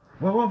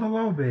 What will the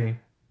low be?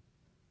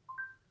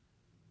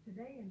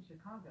 Today in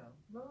Chicago,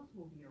 lows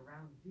will be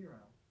around 0.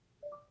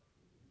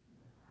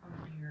 Oh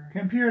dear.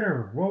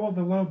 Computer, what will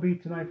the low be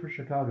tonight for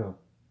Chicago?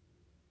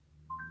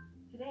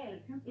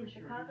 Today, in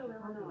Chicago,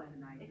 Illinois,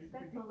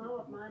 expect a low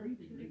of minus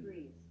 2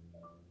 degrees.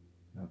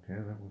 Okay,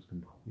 that was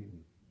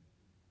completely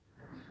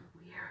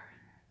weird.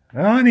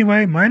 Well,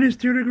 anyway, minus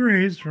 2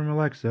 degrees from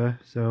Alexa,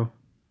 so.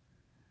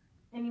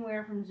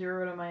 Anywhere from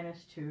 0 to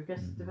minus 2. Guess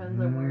it depends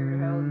on where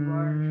the hell you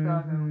are in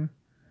Chicago.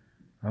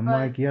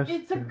 Unlike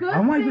It's a good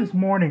unlike thing. this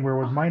morning where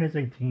it was minus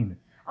 18.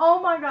 Oh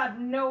my god,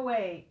 no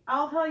way.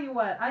 I'll tell you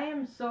what, I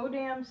am so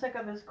damn sick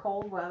of this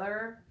cold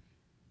weather.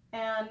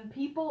 And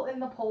people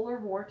in the polar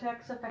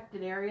vortex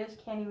affected areas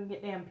can't even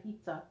get damn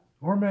pizza.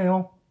 Or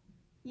mail.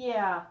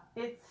 Yeah,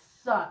 it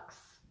sucks.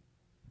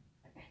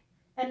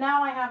 And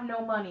now I have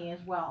no money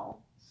as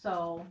well,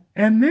 so.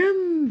 And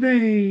then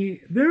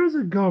there was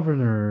a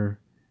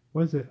governor.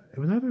 Was it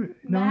either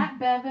no? Matt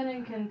Bevin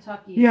in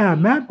Kentucky. Yeah,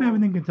 Matt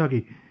Bevin in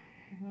Kentucky.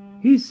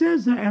 Mhm. He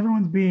says that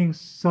everyone's being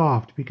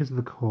soft because of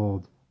the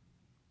cold.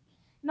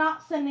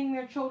 Not sending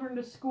their children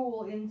to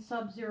school in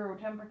sub-zero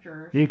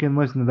temperatures. You can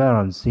listen to that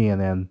on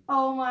CNN.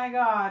 Oh my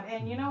god,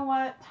 and you know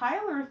what?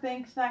 Tyler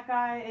thinks that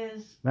guy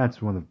is...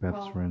 That's one of Beth's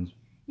Well, friends.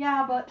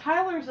 Yeah, but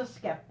Tyler's a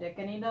skeptic,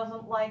 and he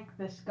doesn't like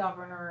this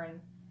governor,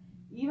 and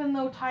even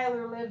though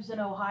Tyler lives in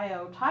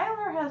Ohio,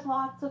 Tyler has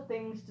lots of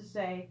things to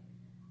say.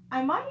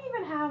 I might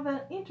even have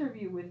an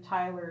interview with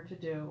Tyler to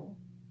do.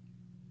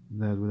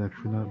 That would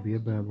actually not be a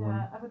bad one.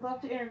 I would love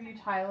to interview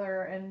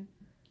Tyler, and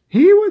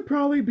He would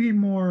probably be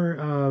more,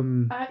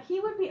 he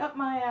would be up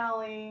my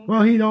alley.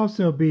 well, he'd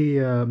also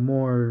be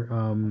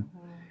more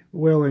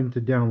willing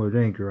to download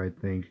Anchor, I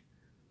think.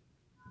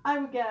 I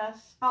would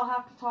guess. I'll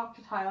have to talk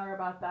to Tyler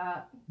about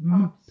that. I'll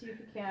have to see if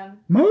he can.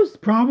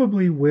 Most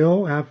probably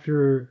will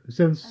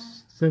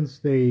since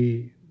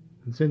they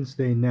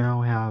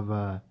now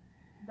have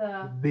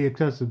the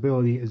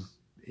accessibility is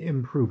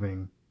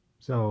improving.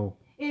 So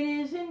It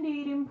is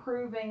indeed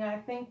improving. I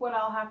think what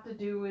I'll have to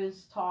do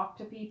is talk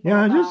to people.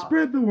 yeah, about... just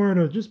spread the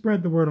word. Just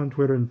spread the word on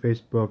Twitter and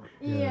Facebook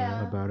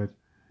Yeah. about it.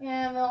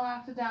 Yeah, they'll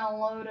have to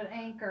download an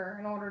Anchor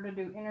in order to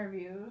do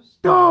interviews.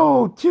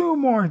 Oh, 2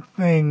 more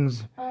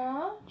things.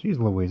 Uh-huh. Jeez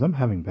Louise, I'm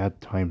having bad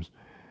times.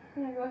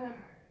 Yeah, go ahead.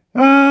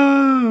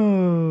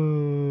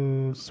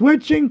 Oh,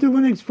 switching to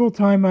Linux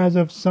full-time as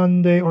of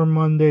Sunday or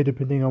Monday,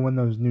 depending on when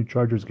those new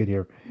chargers get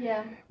here.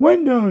 Yeah.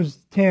 Windows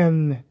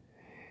 10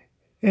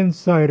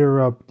 Insider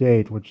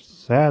update, which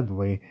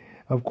sadly,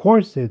 of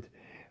course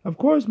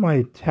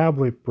my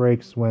tablet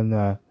breaks when,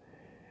 or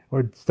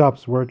it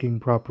stops working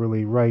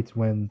properly right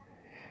when,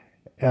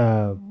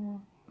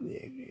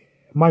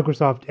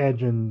 Microsoft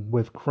Edge and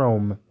with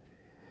Chrome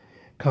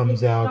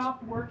comes out.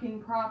 Stopped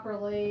working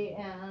properly,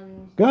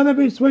 and Gonna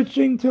be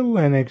switching to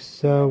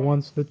Linux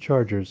once the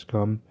chargers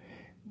come.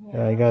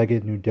 I gotta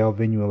get new Dell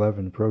Venue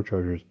 11 Pro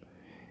chargers.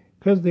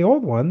 Because the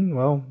old one,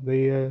 well,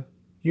 the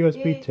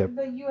USB tip.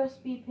 The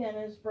USB pin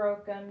is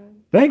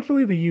broken.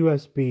 Thankfully, the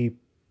USB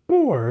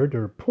board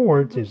or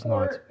port is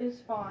not. Port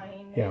is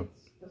fine. Yeah.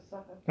 It's the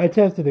second. I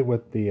tested it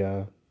with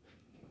the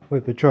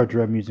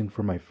charger I'm using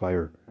for my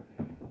Fire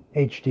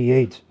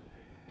HD8.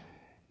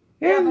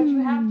 Yeah, but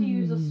you have to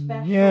use a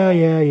special.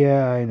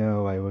 Yeah. I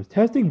know. I was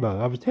testing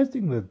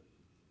the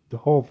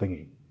whole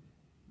thingy.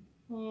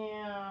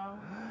 Yeah.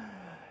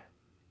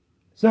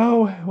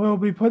 So we'll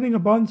be putting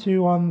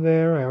Ubuntu on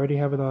there. I already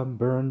have it on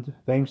burned,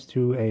 thanks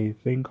to a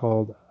thing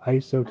called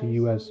ISO to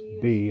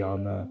USB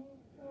on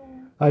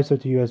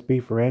ISO to USB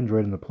for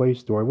Android in the Play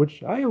Store,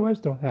 which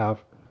iOS don't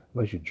have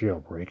unless you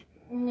jailbreak.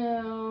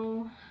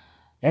 No.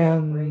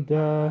 And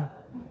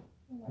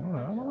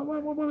why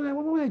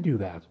would I do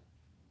that?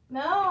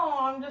 No,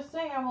 I'm just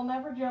saying I will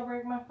never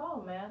jailbreak my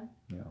phone, man.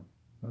 Yeah.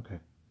 Okay.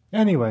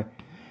 Anyway,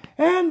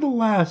 and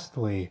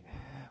lastly,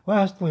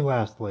 as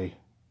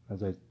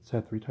I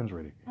said 3 times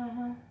already.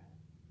 Uh-huh.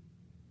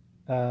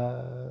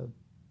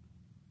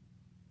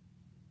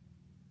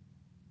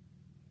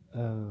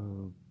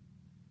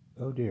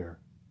 Oh dear.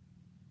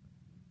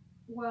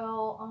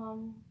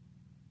 Well,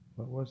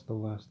 What was the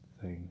last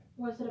thing?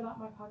 was it about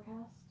my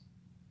podcast?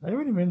 I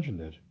already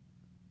mentioned it.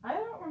 I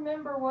don't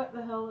remember what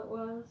the hell it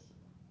was.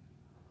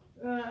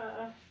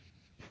 I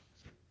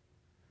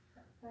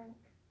think.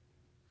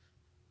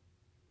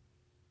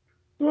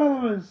 Well,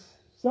 it was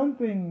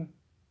something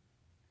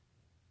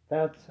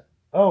that.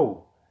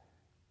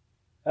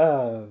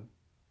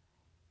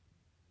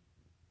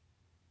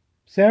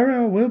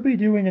 Sarah will be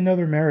doing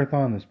another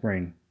marathon this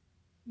spring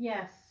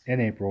Yes.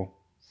 in April.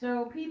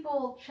 So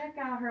people check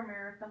out her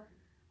marathon.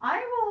 I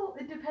will,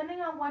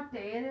 depending on what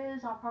day it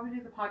is, I'll probably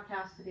do the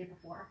podcast the day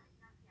before.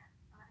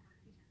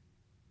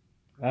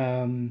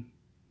 Oh,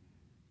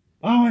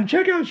 and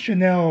check out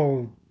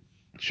Chanel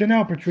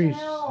Patrice.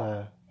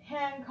 Chanel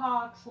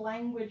Hancock's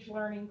language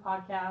learning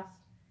podcast.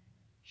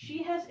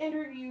 She has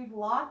interviewed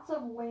lots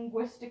of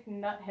linguistic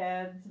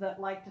nutheads that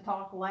like to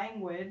talk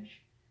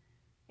language,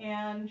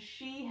 and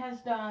she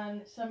has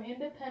done some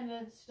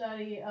independent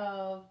study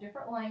of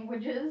different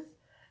languages.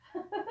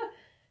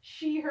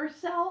 She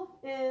herself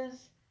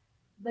is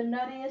the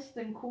nuttiest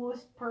and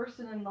coolest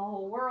person in the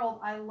whole world.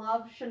 I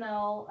love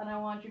Chanel, and I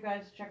want you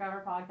guys to check out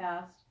her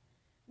podcast.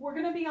 We're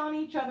going to be on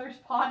each other's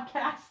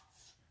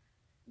podcasts,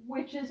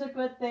 which is a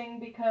good thing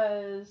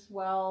because,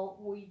 well,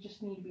 we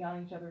just need to be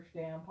on each other's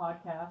damn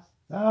podcasts.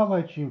 I'll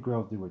let you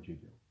girls do what you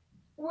do.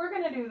 We're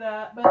going to do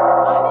that, but I'm in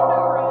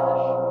no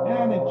rush.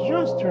 And it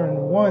just turned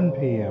 1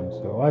 p.m.,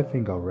 so I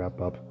think I'll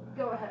wrap up.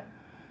 Go ahead.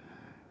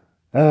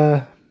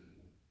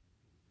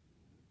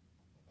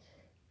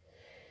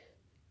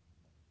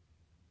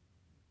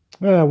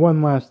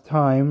 One last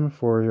time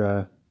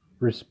for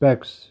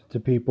respects to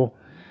people.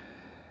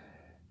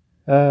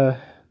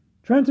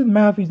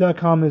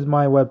 TrentonMatthews.com is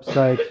my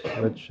website,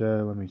 which,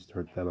 let me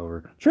start that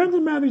over.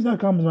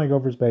 TrentonMatthews.com is my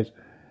Gopher Space.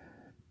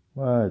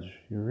 What?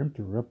 You're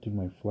interrupting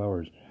my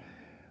flowers.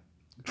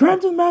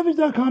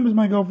 TrentonMatthews.com is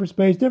my Gopher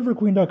Space.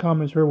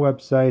 DenverQueen.com is her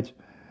website.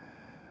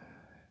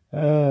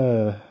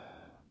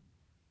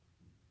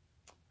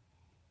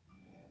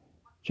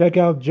 Check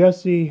out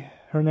Jesse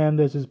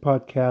Hernandez's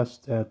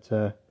podcast at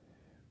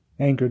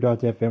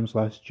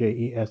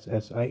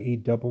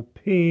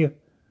anchor.fm/JESSIEPP.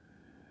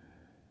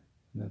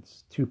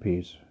 That's 2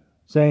 P's.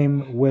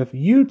 Same with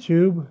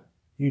YouTube.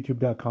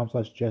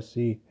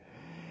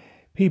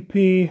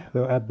 YouTube.com/JessePP.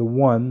 They'll add the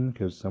 1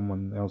 because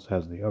someone else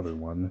has the other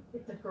one.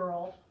 It's a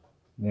girl.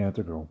 Yeah, it's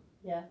a girl.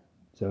 Yeah.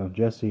 So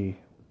Jesse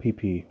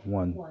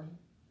PP1. 1.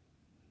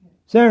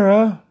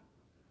 Sarah.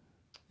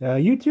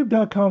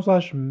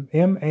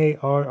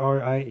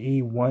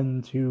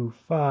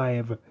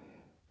 YouTube.com/MARRIE125.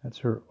 That's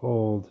her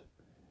old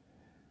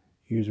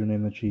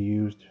username that she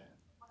used.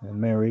 And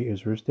Mary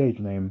is her stage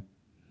name.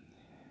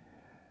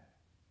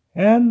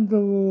 And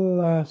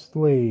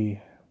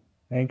lastly,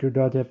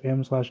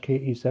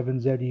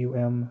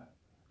 anchor.fm/KE7ZUM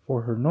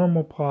for her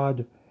normal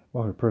pod,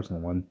 well, her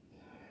personal one.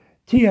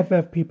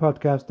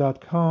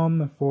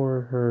 TFFPpodcast.com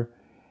for her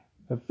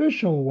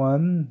official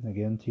one.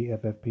 Again,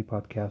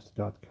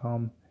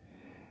 TFFPpodcast.com.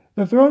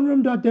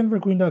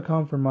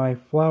 TheThroneRoom.DenverQueen.com for my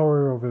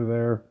flower over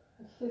there.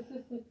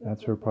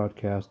 That's her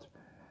podcast.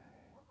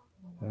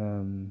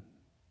 And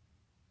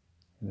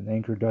then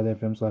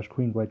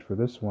anchor.fm/QueenBlade for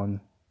this one.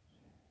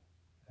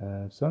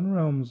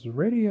 Sunrealms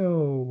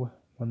Radio,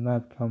 when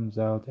that comes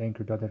out,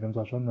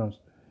 anchor.fm/Sunrealms.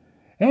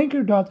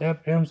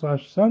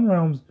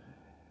 Anchor.fm/Sunrealms.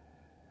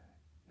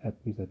 At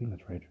least I think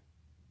that's right.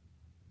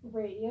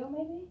 Radio,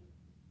 maybe?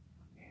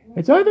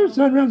 It's either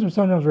Sunrealms or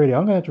Sunrealms Radio.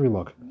 I'm going to have to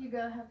relook. You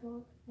gotta have to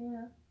look,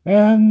 yeah.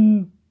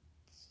 And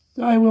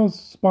I will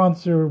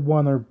sponsor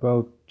one or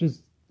both.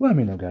 Just let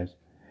me know, guys.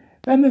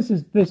 And this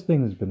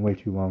thing has been way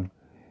too long.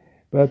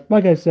 But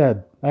like I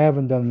said, I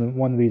haven't done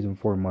one of these in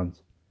 4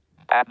 months.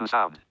 Add new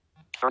sound.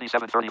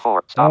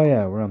 37:34. Stop. Oh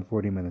yeah, we're on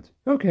 40 minutes.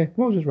 Okay,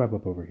 we'll just wrap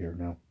up over here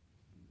now.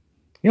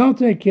 Y'all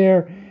take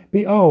care.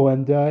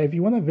 And if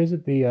you want to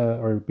visit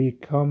or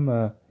become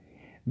a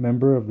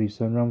member of the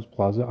Sunrealms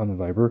Plaza on the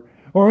Viber,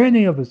 or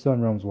any of the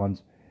Sunrealms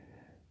ones,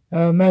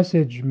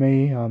 message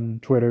me on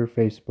Twitter,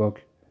 Facebook,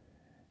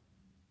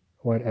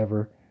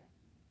 whatever.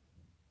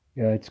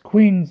 It's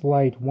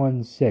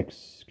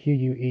QueensLight16,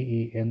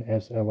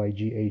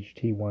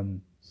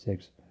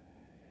 QueensLight16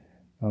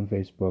 on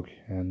Facebook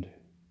and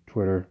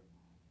Twitter.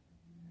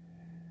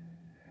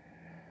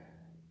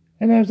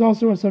 And there's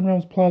also a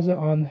Sunrealms Plaza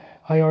on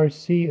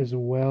IRC as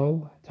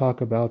well.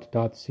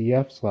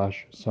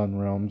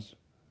 Talkabout.cf/Sunrealms.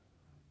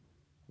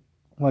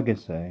 Like I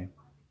say,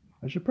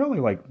 I should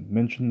probably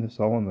mention this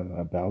all in the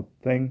about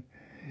thing.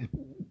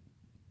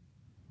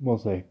 We'll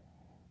see.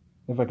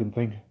 If I can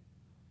think.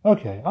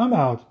 Okay, I'm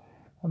out.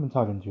 I've been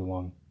talking too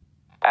long.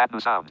 Add new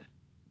sound.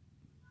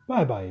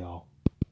 Bye-bye, y'all.